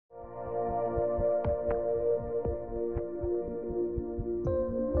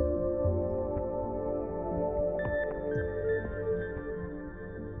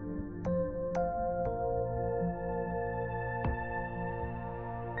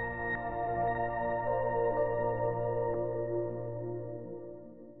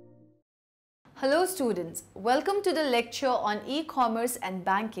Hello students, welcome to the lecture on e-commerce and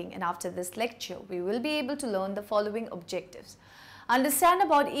banking, and after this lecture we will be able to learn the following objectives. Understand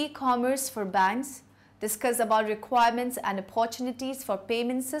about e-commerce for banks, discuss about requirements and opportunities for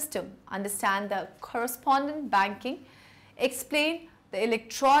payment system, understand the correspondent banking, explain the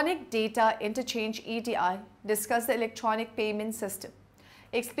electronic data interchange EDI, discuss the electronic payment system,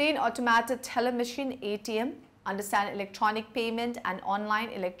 explain automated teller machine ATM, understand electronic payment and online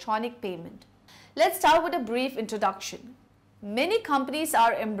electronic payment. Let's start with a brief introduction. Many companies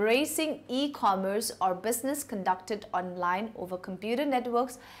are embracing e-commerce or business conducted online over computer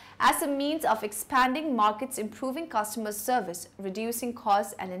networks as a means of expanding markets, improving customer service, reducing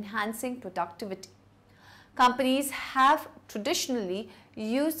costs and enhancing productivity. Companies have traditionally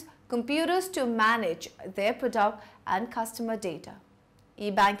used computers to manage their product and customer data.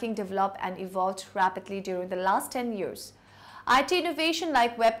 E-banking developed and evolved rapidly during the last 10 years. IT innovation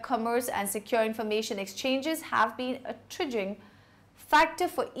like web commerce and secure information exchanges have been a triggering factor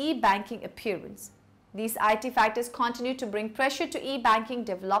for e-banking appearance. These IT factors continue to bring pressure to e-banking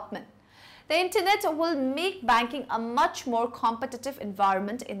development. The internet will make banking a much more competitive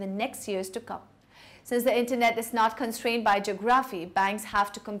environment in the next years to come. Since the internet is not constrained by geography, banks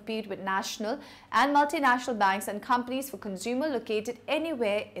have to compete with national and multinational banks and companies for consumer located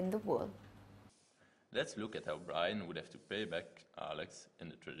anywhere in the world. Let's look at how Brian would have to pay back Alex in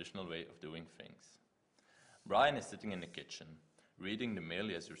the traditional way of doing things. Brian is sitting in the kitchen, reading the mail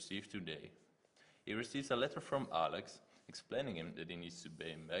he has received today. He receives a letter from Alex explaining him that he needs to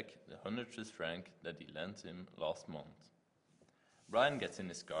pay him back the 100 Swiss franc that he lent him last month. Brian gets in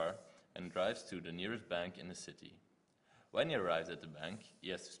his car and drives to the nearest bank in the city. When he arrives at the bank,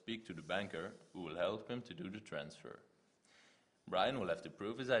 he has to speak to the banker who will help him to do the transfer. Brian will have to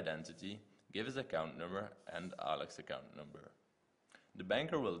prove his identity, give his account number and Alex's account number. The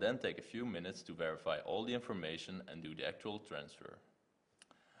banker will then take a few minutes to verify all the information and do the actual transfer.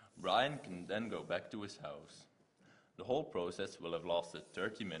 Brian can then go back to his house. The whole process will have lasted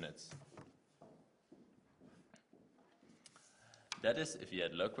 30 minutes. That is if he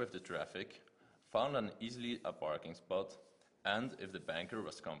had luck with the traffic, found easily a parking spot, and if the banker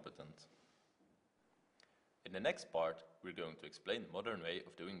was competent. In the next part, we're going to explain the modern way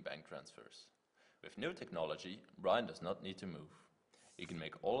of doing bank transfers. With new technology, Brian does not need to move. He can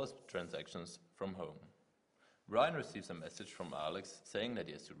make all his transactions from home. Brian receives a message from Alex saying that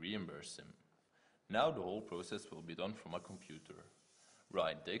he has to reimburse him. Now the whole process will be done from a computer.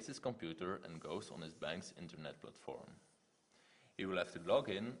 Brian takes his computer and goes on his bank's internet platform. He will have to log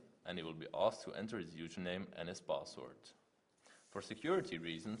in and he will be asked to enter his username and his password. For security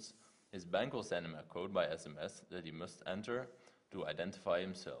reasons, his bank will send him a code by SMS that he must enter to identify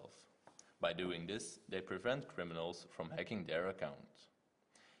himself. By doing this, they prevent criminals from hacking their account.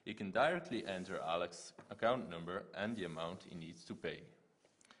 He can directly enter Alex's account number and the amount he needs to pay.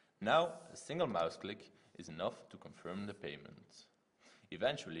 Now, a single mouse click is enough to confirm the payment.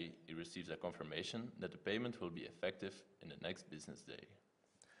 Eventually, he receives a confirmation that the payment will be effective in the next business day.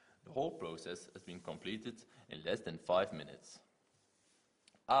 The whole process has been completed in less than 5 minutes.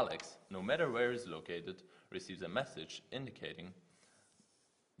 Alex, no matter where he is located, receives a message indicating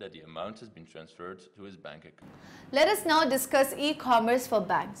that the amount has been transferred to his bank account. Let us now discuss e-commerce for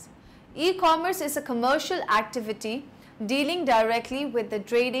banks. E-commerce is a commercial activity dealing directly with the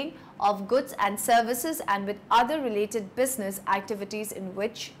trading of goods and services and with other related business activities in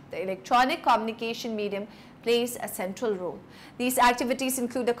which the electronic communication medium plays a central role. These activities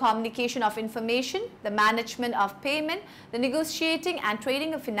include the communication of information, the management of payment, the negotiating and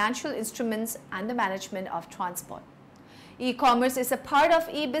trading of financial instruments, and the management of transport. E-commerce is a part of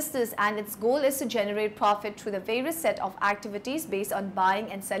e-business and its goal is to generate profit through the various set of activities based on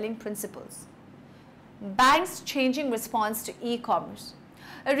buying and selling principles. Banks' changing response to e-commerce.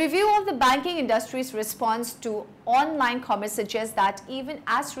 A review of the banking industry's response to online commerce suggests that even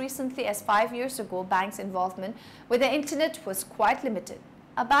as recently as 5 years ago, banks' involvement with the internet was quite limited.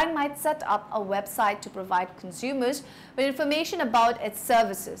 A bank might set up a website to provide consumers with information about its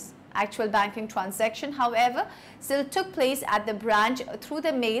services. Actual banking transaction, however, still took place at the branch through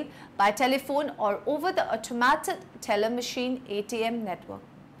the mail, by telephone or over the automated teller machine ATM network.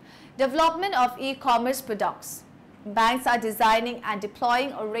 Development of e-commerce products. Banks are designing and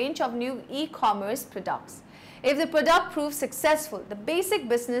deploying a range of new e-commerce products. If the product proves successful, the basic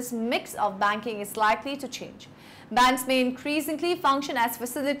business mix of banking is likely to change. Banks may increasingly function as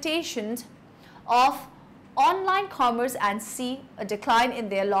facilitations of online commerce and see a decline in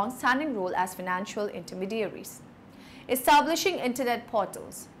their long-standing role as financial intermediaries. Establishing internet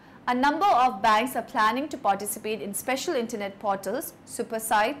portals. A number of banks are planning to participate in special internet portals, super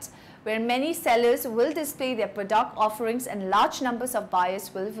sites, where many sellers will display their product offerings and large numbers of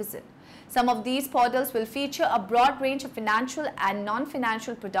buyers will visit. Some of these portals will feature a broad range of financial and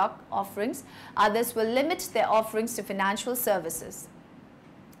non-financial product offerings. Others will limit their offerings to financial services.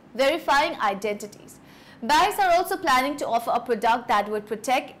 Verifying identities. Banks are also planning to offer a product that would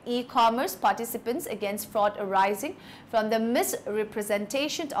protect e-commerce participants against fraud arising from the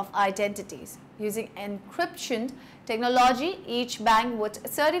misrepresentation of identities. Using encryption technology, each bank would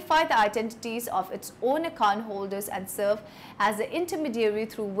certify the identities of its own account holders and serve as the intermediary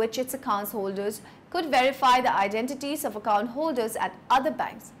through which its account holders could verify the identities of account holders at other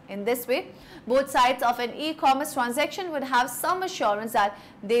banks. In this way, both sides of an e-commerce transaction would have some assurance that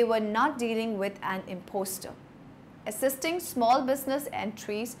they were not dealing with an imposter. Assisting small business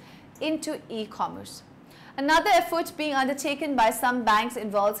entries into e-commerce. Another effort being undertaken by some banks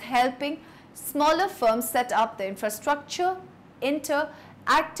involves helping smaller firms set up the infrastructure,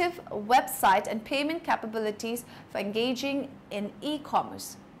 interactive website and payment capabilities for engaging in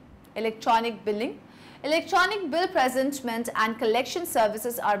e-commerce. Electronic billing. Electronic bill presentment and collection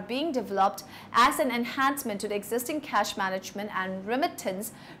services are being developed as an enhancement to the existing cash management and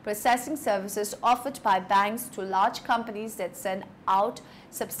remittance processing services offered by banks to large companies that send out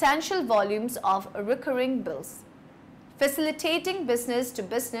substantial volumes of recurring bills. Facilitating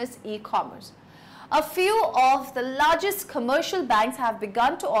business-to-business e-commerce. A few of the largest commercial banks have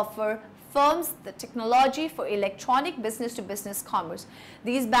begun to offer firms the technology for electronic business-to-business commerce.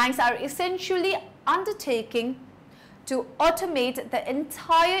 These banks are essentially undertaking to automate the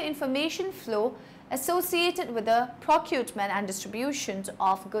entire information flow associated with the procurement and distribution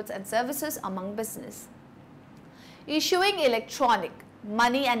of goods and services among business. Issuing electronic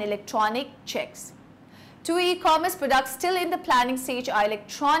money and electronic checks. Two e-commerce products still in the planning stage are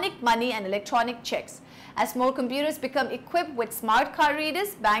electronic money and electronic checks. As more computers become equipped with smart card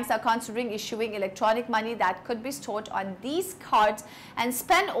readers, banks are considering issuing electronic money that could be stored on these cards and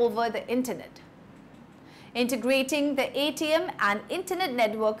spent over the internet. Integrating the ATM and internet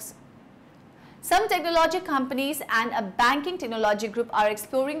networks. Some technology companies and a banking technology group are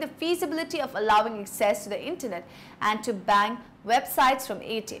exploring the feasibility of allowing access to the internet and to bank websites from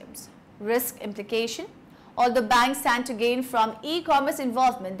ATMs. Risk implication. Although banks stand to gain from e-commerce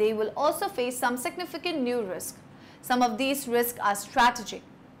involvement, they will also face some significant new risks. Some of these risks are strategic.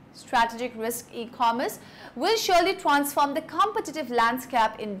 Strategic risk e-commerce will surely transform the competitive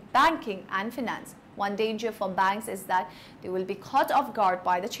landscape in banking and finance. One danger for banks is that they will be caught off guard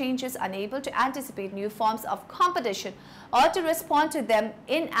by the changes, unable to anticipate new forms of competition or to respond to them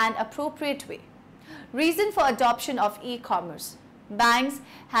in an appropriate way. Reason for adoption of e-commerce. Banks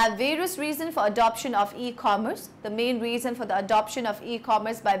have various reasons for adoption of e-commerce. The main reason for the adoption of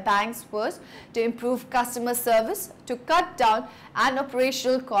e-commerce by banks was to improve customer service, to cut down on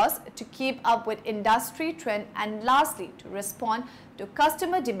operational costs, to keep up with industry trend, and lastly, to respond to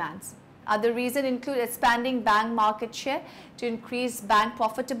customer demands. Other reasons include expanding bank market share, to increase bank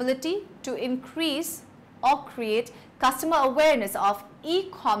profitability, to increase or create customer awareness of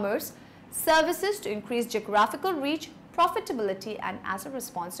e-commerce services, to increase geographical reach, profitability, and as a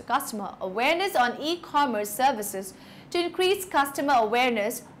response to customer awareness on e-commerce services, to increase customer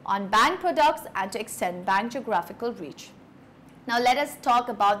awareness on bank products and to extend bank geographical reach. Now let us talk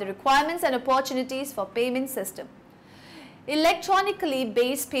about the requirements and opportunities for payment system. Electronically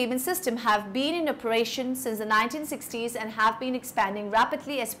based payment systems have been in operation since the 1960s and have been expanding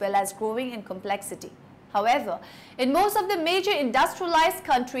rapidly as well as growing in complexity. However, in most of the major industrialized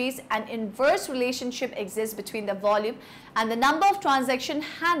countries, an inverse relationship exists between the volume and the number of transactions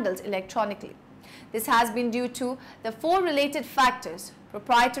handled electronically. This has been due to the four related factors.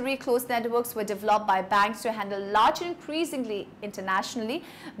 Proprietary closed networks were developed by banks to handle large and increasingly internationally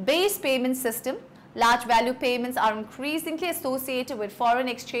based payment systems. Large value payments are increasingly associated with foreign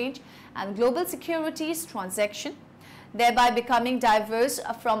exchange and global securities transactions, thereby becoming diverse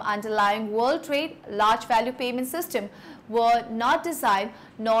from underlying world trade. Large value payment systems were not designed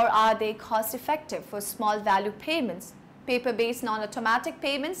nor are they cost effective for small value payments. Paper-based non-automatic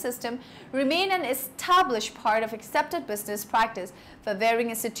payment systems remain an established part of accepted business practice for varying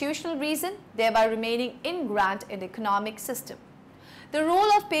institutional reasons, thereby remaining ingrained in the economic system. The role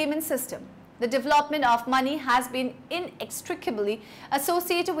of payment system. The development of money has been inextricably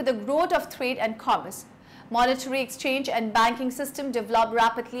associated with the growth of trade and commerce. Monetary exchange and banking system developed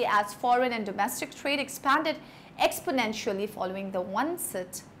rapidly as foreign and domestic trade expanded exponentially following the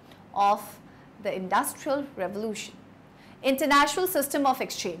onset of the Industrial Revolution. International system of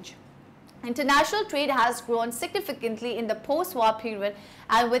exchange. International trade has grown significantly in the post-war period,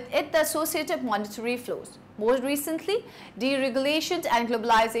 and with it the associated monetary flows. More recently, deregulation and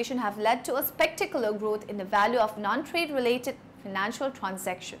globalization have led to a spectacular growth in the value of non-trade related financial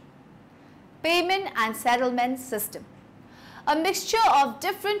transactions. Payment and settlement system. A mixture of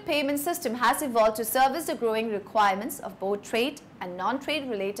different payment systems has evolved to service the growing requirements of both trade and non-trade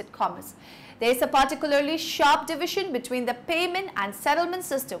related commerce. There is a particularly sharp division between the payment and settlement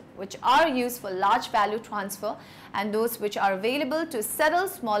system, which are used for large value transfer, and those which are available to settle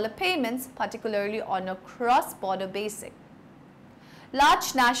smaller payments, particularly on a cross-border basis.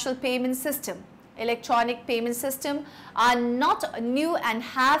 Large national payment system. Electronic payment systems are not new and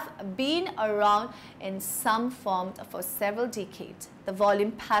have been around in some form for several decades. The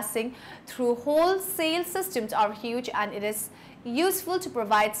volume passing through wholesale systems are huge, and it is useful to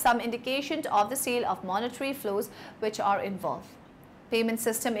provide some indication of the scale of monetary flows which are involved. Payment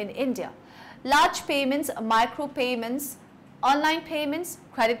system in India. Large payments, micro payments, online payments,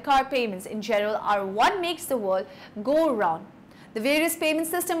 credit card payments in general are what makes the world go round. The various payment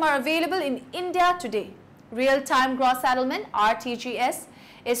systems are available in India today. Real-time gross settlement (RTGS)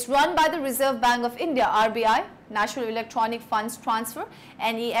 is run by the Reserve Bank of India (RBI). National Electronic Funds Transfer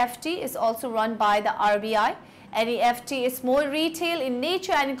 (NEFT) is also run by the RBI. NEFT is more retail in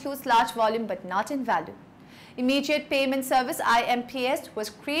nature and includes large volume but not in value. Immediate Payment Service (IMPS) was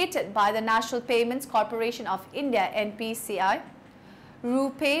created by the National Payments Corporation of India (NPCI).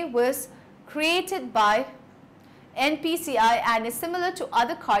 RuPay was created by NPCI and is similar to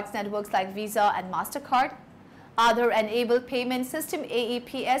other cards networks like Visa and MasterCard. Aadhaar Enabled Payment System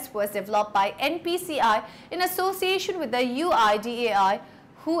 (AEPS) was developed by NPCI in association with the UIDAI,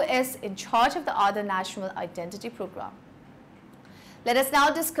 who is in charge of the Aadhaar National Identity Program. Let us now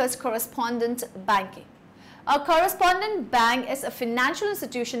discuss correspondent banking. A correspondent bank is a financial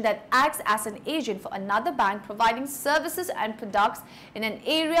institution that acts as an agent for another bank, providing services and products in an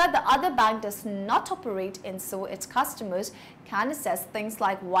area the other bank does not operate in, so its customers can access things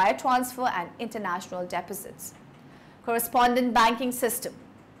like wire transfer and international deposits. Correspondent banking system.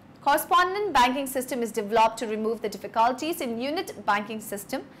 Correspondent banking system is developed to remove the difficulties in unit banking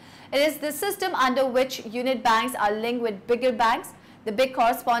system. It is the system under which unit banks are linked with bigger banks. The big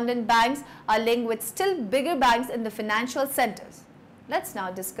correspondent banks are linked with still bigger banks in the financial centers. Let's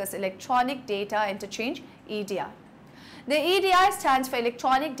now discuss Electronic Data Interchange (EDI). The EDI stands for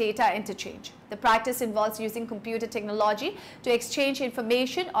Electronic Data Interchange. The practice involves using computer technology to exchange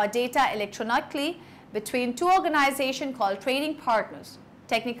information or data electronically between two organizations called trading partners.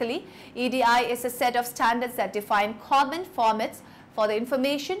 Technically, EDI is a set of standards that define common formats for the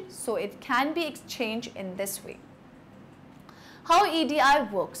information, so it can be exchanged in this way. How EDI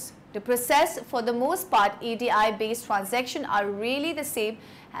works. The process, for the most part, EDI-based transactions are really the same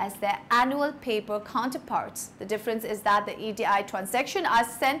as their annual paper counterparts. The difference is that the EDI transactions are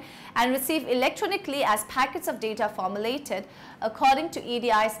sent and received electronically as packets of data formulated according to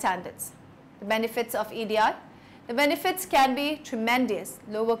EDI standards. The benefits of EDI. The benefits can be tremendous.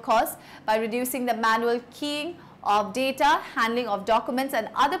 Lower costs by reducing the manual keying of data, handling of documents and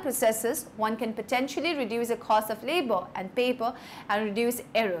other processes. One can potentially reduce the cost of labor and paper and reduce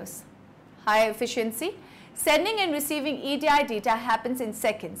errors. Higher efficiency. Sending and receiving EDI data happens in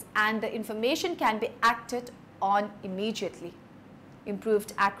seconds and the information can be acted on immediately.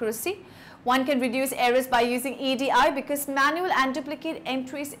 Improved accuracy. One can reduce errors by using EDI because manual and duplicate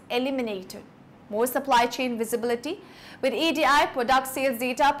entries eliminated. More supply chain visibility. With EDI, product sales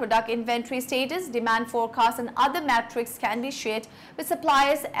data, product inventory status, demand forecasts and other metrics can be shared with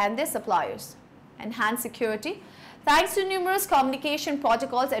suppliers and their suppliers. Enhanced security. Thanks to numerous communication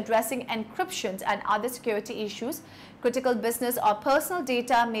protocols addressing encryptions and other security issues, critical business or personal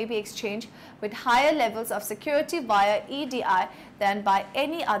data may be exchanged with higher levels of security via EDI than by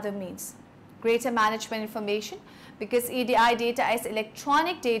any other means. Greater management information. Because EDI data is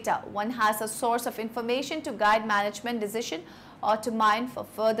electronic data, one has a source of information to guide management decision or to mine for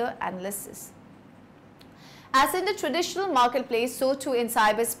further analysis. As in the traditional marketplace, so too in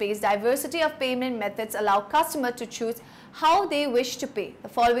cyberspace, diversity of payment methods allow customers to choose how they wish to pay. The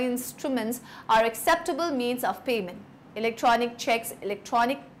following instruments are acceptable means of payment: electronic checks,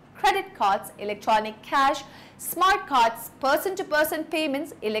 electronic credit cards, electronic cash, smart cards, person-to-person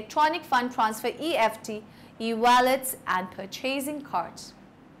payments, electronic fund transfer (EFT), e-wallets and purchasing cards.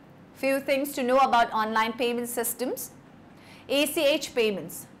 Few things to know about online payment systems. ACH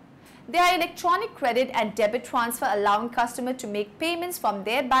payments. They are electronic credit and debit transfer allowing customers to make payments from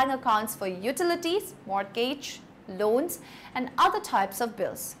their bank accounts for utilities, mortgage, loans and other types of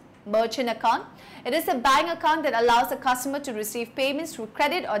bills. Merchant account. It is a bank account that allows a customer to receive payments through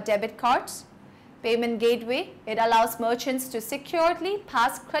credit or debit cards. Payment gateway. It allows merchants to securely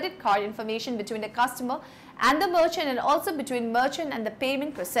pass credit card information between the customer and the merchant, and also between merchant and the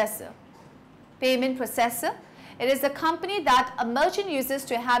payment processor. Payment processor. It is the company that a merchant uses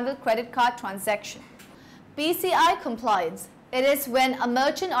to handle credit card transaction. PCI compliance. It is when a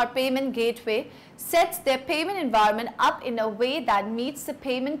merchant or payment gateway sets their payment environment up in a way that meets the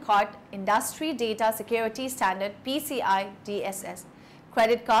payment card industry data security standard PCI DSS.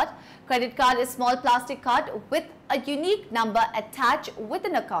 Credit card. Credit card is small plastic card with a unique number attached with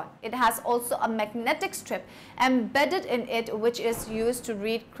an account. It has also a magnetic strip embedded in it, which is used to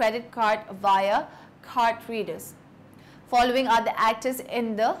read credit card via card readers. Following are the actors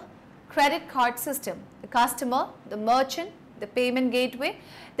in the credit card system: the customer, the merchant, the payment gateway,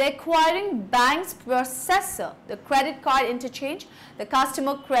 the acquiring bank's processor, the credit card interchange, the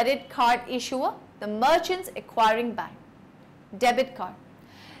customer credit card issuer, the merchant's acquiring bank. Debit card.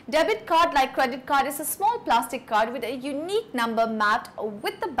 Debit card, like credit card, is a small plastic card with a unique number mapped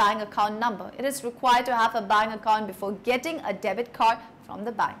with the bank account number. It is required to have a bank account before getting a debit card from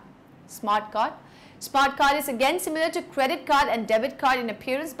the bank. Smart card. Smart card is again similar to credit card and debit card in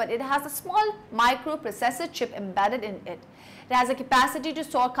appearance, but it has a small microprocessor chip embedded in it. It has a capacity to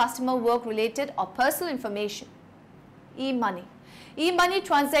store customer work related or personal information. E-money. E-money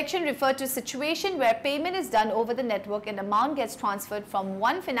transaction refer to a situation where payment is done over the network and amount gets transferred from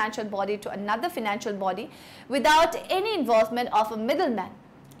one financial body to another financial body without any involvement of a middleman.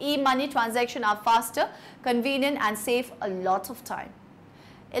 E-money transactions are faster, convenient and save a lot of time.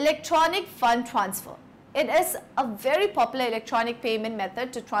 Electronic fund transfer. It is a very popular electronic payment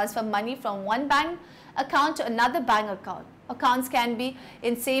method to transfer money from one bank account to another bank account. Accounts can be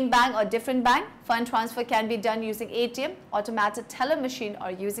in same bank or different bank. Fund transfer can be done using ATM, automated teller machine,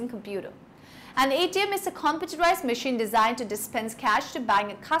 or using computer. An ATM is a computerized machine designed to dispense cash to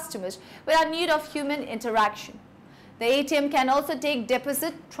bank customers without need of human interaction. The ATM can also take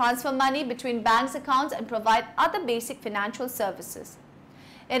deposit, transfer money between banks accounts, and provide other basic financial services.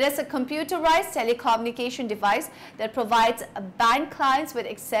 It is a computerized telecommunication device that provides bank clients with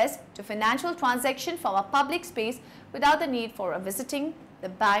access to financial transactions from a public space without the need for visiting the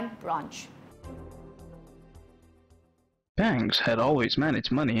bank branch. Banks had always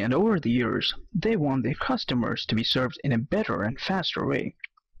managed money, and over the years, they want their customers to be served in a better and faster way.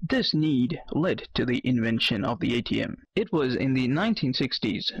 This need led to the invention of the ATM. It was in the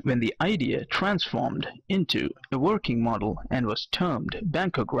 1960s when the idea transformed into a working model and was termed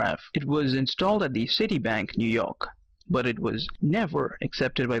Bankograph. It was installed at the Citibank, New York, but it was never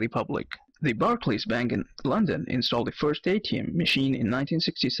accepted by the public. The Barclays Bank in London installed the first ATM machine in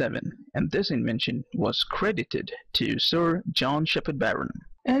 1967, and this invention was credited to Sir John Shepherd Barron.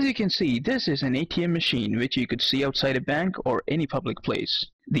 As you can see, this is an ATM machine which you could see outside a bank or any public place.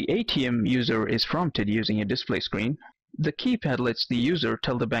 The ATM user is prompted using a display screen. The keypad lets the user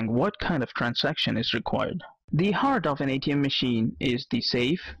tell the bank what kind of transaction is required. The heart of an ATM machine is the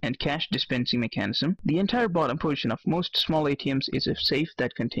safe and cash dispensing mechanism. The entire bottom portion of most small ATMs is a safe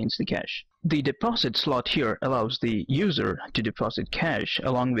that contains the cash. The deposit slot here allows the user to deposit cash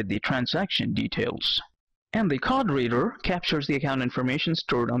along with the transaction details. And the card reader captures the account information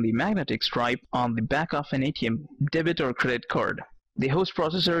stored on the magnetic stripe on the back of an ATM debit or credit card. The host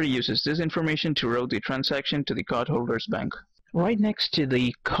processor uses this information to route the transaction to the cardholder's bank. Right next to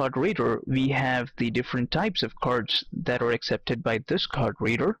the card reader, we have the different types of cards that are accepted by this card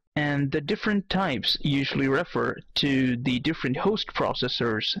reader, and the different types usually refer to the different host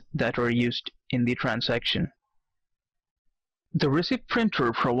processors that are used in the transaction. The receipt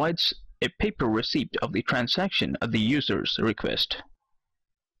printer provides a paper receipt of the transaction at the user's request.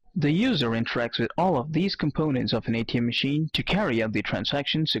 The user interacts with all of these components of an ATM machine to carry out the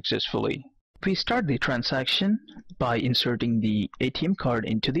transaction successfully. We start the transaction by inserting the ATM card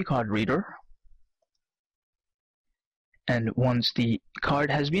into the card reader. And once the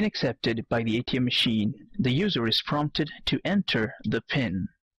card has been accepted by the ATM machine, the user is prompted to enter the PIN.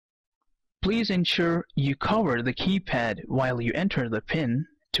 Please ensure you cover the keypad while you enter the PIN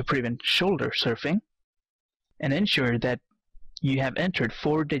to prevent shoulder surfing, and ensure that you have entered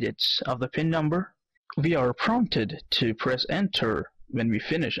 4 digits of the PIN number. We are prompted to press enter when we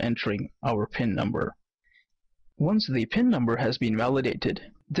finish entering our PIN number. Once the PIN number has been validated,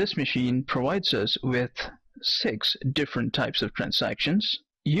 this machine provides us with 6 different types of transactions.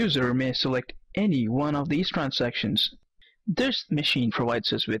 User may select any one of these transactions. This machine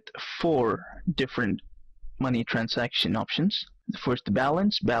provides us with 4 different money transaction options. First,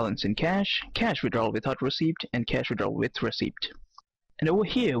 balance, balance in cash, cash withdrawal without receipt, and cash withdrawal with receipt. And over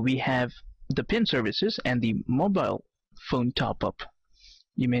here we have the PIN services and the mobile phone top-up.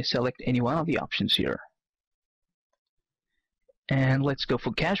 You may select any one of the options here. And let's go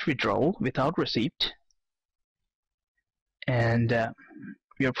for cash withdrawal without receipt. And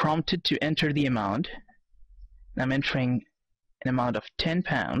we are prompted to enter the amount. I'm entering an amount of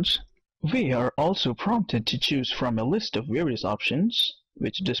 £10. We are also prompted to choose from a list of various options,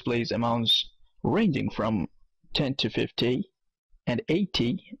 which displays amounts ranging from 10 to 50 and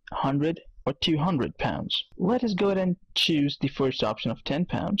 80, 100 or £200. Let us go ahead and choose the first option of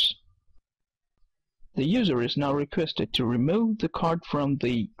 £10. The user is now requested to remove the card from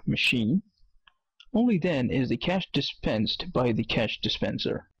the machine. Only then is the cash dispensed by the cash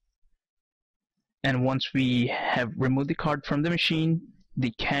dispenser. And once we have removed the card from the machine,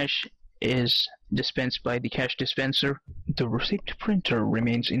 the cash is dispensed by the cash dispenser. The receipt printer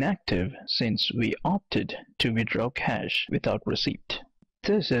remains inactive since we opted to withdraw cash without receipt.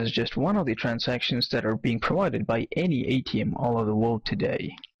 This is just one of the transactions that are being provided by any ATM all over the world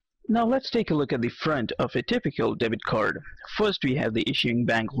today. Now let's take a look at the front of a typical debit card. First we have the issuing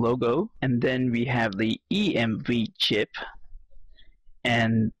bank logo, and then we have the EMV chip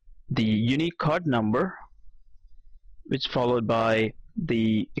and the unique card number, which is followed by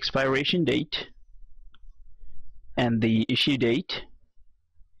the expiration date and the issue date,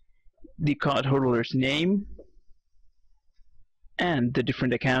 the cardholder's name, and the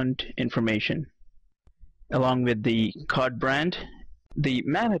different account information, along with the card brand. The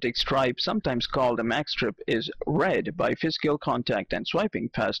magnetic stripe, sometimes called a mag strip, is read by physical contact and swiping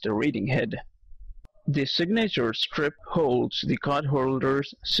past the reading head. The signature strip holds the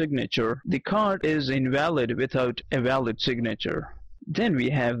cardholder's signature. The card is invalid without a valid signature. Then we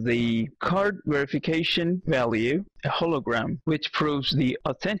have the card verification value, a hologram, which proves the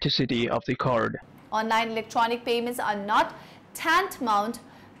authenticity of the card. Online electronic payments are not tantamount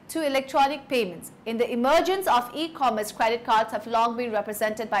to electronic payments. In the emergence of e-commerce, credit cards have long been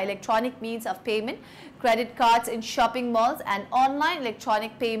represented by electronic means of payment. Credit cards in shopping malls and online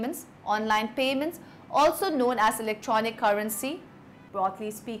electronic payments, online payments, also known as electronic currency,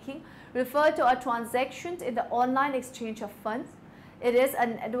 broadly speaking, refer to a transaction in the online exchange of funds. It is a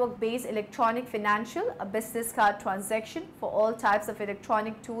network-based electronic financial, a business card transaction for all types of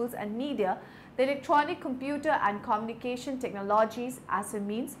electronic tools and media, the electronic computer and communication technologies as a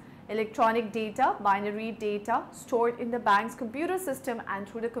means, electronic data, binary data stored in the bank's computer system and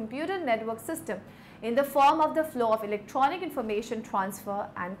through the computer network system in the form of the flow of electronic information transfer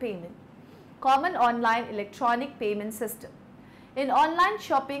and payment. Common online electronic payment system. In online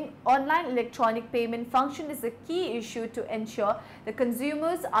shopping, online electronic payment function is a key issue to ensure the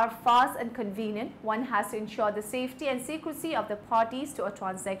consumers are fast and convenient. One has to ensure the safety and secrecy of the parties to a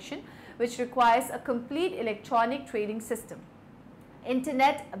transaction, which requires a complete electronic trading system.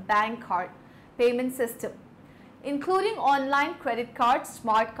 Internet bank card payment system, including online credit card,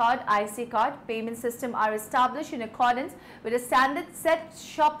 smart card, IC card payment system are established in accordance with a standard set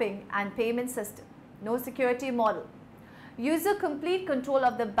shopping and payment system. No security model. User complete control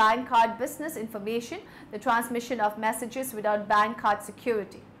of the bank card business information, the transmission of messages without bank card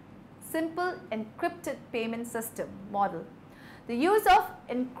security. Simple encrypted payment system model. The use of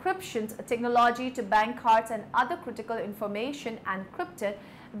encryption technology to bank cards and other critical information and encrypted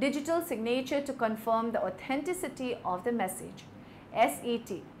digital signature to confirm the authenticity of the message.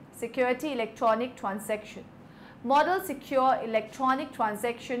 SET, Security Electronic Transaction. Model secure electronic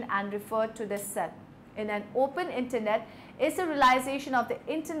transaction and refer to the set. In an open internet is a realization of the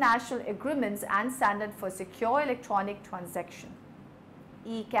international agreements and standard for secure electronic transaction.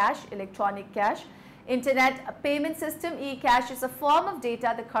 E-cash, electronic cash. Internet payment system. E-cash is a form of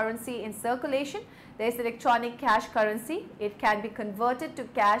data, the currency in circulation. There is electronic cash currency. It can be converted to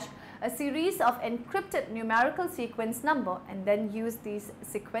cash, a series of encrypted numerical sequence number, and then use these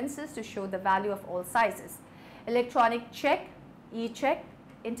sequences to show the value of all sizes. Electronic check, e-check.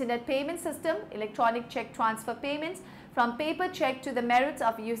 Internet payment system, electronic check transfer payments from paper check to the merits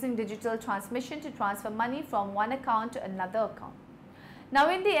of using digital transmission to transfer money from one account to another account.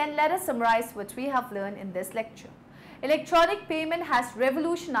 Now in the end, let us summarize what we have learned in this lecture. Electronic payment has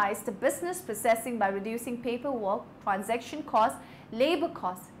revolutionized the business processing by reducing paperwork, transaction costs, labor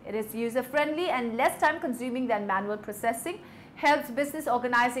costs. It is user-friendly and less time consuming than manual processing, helps business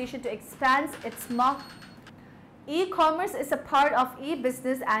organization to expand its market. E-commerce is a part of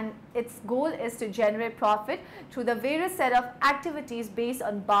e-business and its goal is to generate profit through the various set of activities based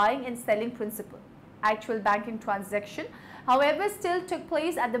on buying and selling principle. Actual banking transaction, however, still took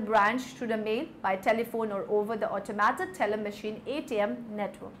place at the branch through the mail, by telephone or over the automated teller machine ATM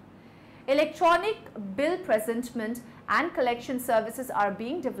network. Electronic bill presentment and collection services are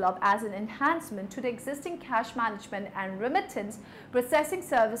being developed as an enhancement to the existing cash management and remittance processing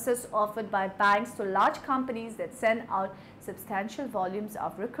services offered by banks to large companies that send out substantial volumes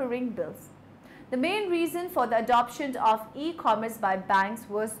of recurring bills. The main reason for the adoption of e-commerce by banks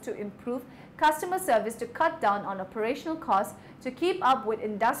was to improve customer service, to cut down on operational costs, to keep up with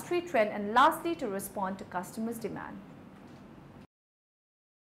industry trend, and lastly to respond to customers' demand.